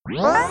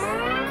Look,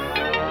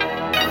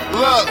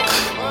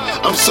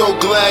 I'm so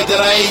glad that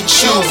I ain't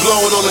you.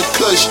 Blowing on a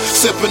kush,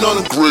 sipping on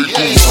a Grey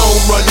Goose.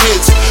 Home run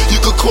hits, you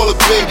could call it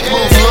big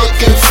proof.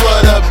 Looking for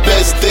the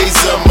best days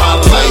of my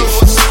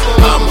life.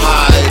 I'm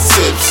high and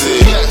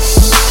tipsy.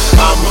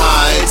 I'm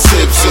high and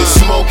tipsy.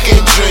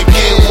 Smoking,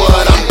 drinking,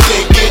 what I'm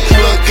thinking.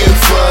 Looking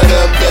for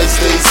the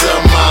best days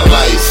of my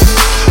life.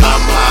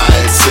 I'm high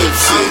and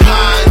tipsy.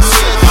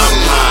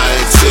 I'm high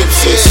and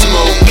tipsy.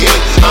 Smoking,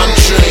 I'm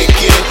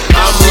drinking.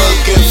 I'm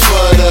looking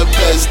for the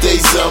best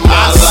days of my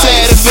life. I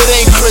said if it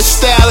ain't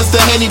Cristal, it's the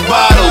Henny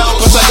bottle.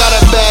 Plus I got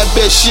a bad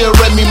bitch, she'll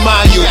let me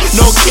mind you.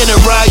 No kidding,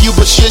 ride you,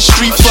 but she a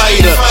street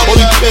fighter.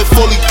 Only pit,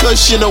 fully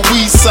cushion, a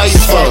weed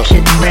cipher. Watch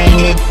it, bring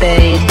it,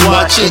 babe.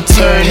 Watch it,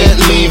 turn it,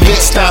 leave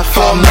it, stop,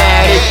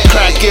 format it.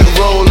 Crack it,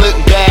 roll it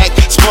back,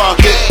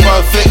 spark it,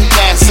 perfect,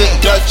 pass it,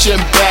 Dutch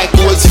and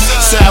backwards.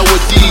 Sour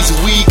D's,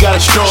 we got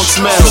a strong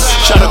smell.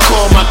 Try to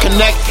call my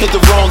connect, hit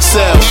the wrong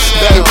cell.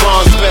 Barry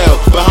Bonds bell,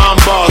 behind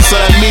bars, so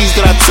that means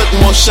that I took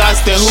more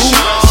shots than who?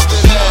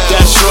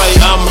 That's right,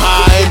 I'm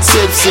high and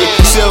tipsy.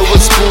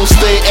 SilverSpoon,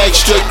 stay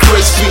extra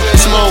crispy.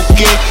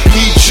 Smoking,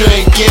 he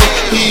drinking,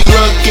 he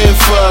looking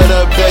for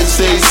the best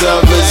days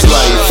of his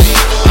life.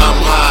 I'm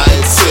high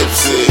and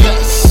tipsy.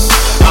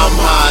 I'm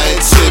high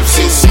and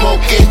tipsy.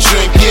 Smoking,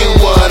 drinking,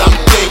 what I'm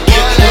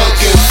thinking.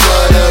 Looking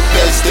for the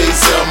best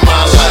days of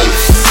my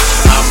life.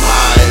 I'm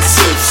high and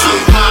tipsy.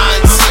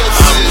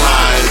 I'm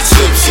high and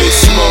tipsy.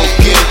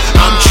 Smoking,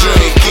 I'm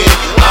drinking.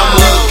 I'm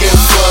looking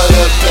for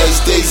the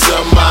best days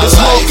of my life. The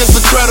smoke is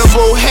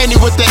incredible. Henny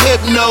with the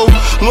hypno.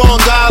 Long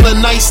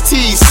Island, iced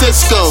tea,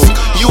 Cisco.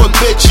 You a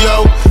bitch,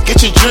 yo.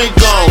 Get your drink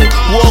on.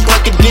 Walk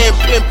like a damn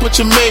pimp, put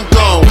your mink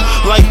on.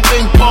 Like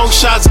ping pong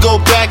shots go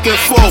back and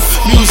forth.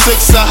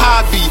 Music's a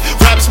hobby,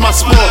 rap's my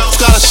sport.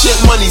 Got a shit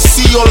money,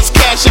 see all this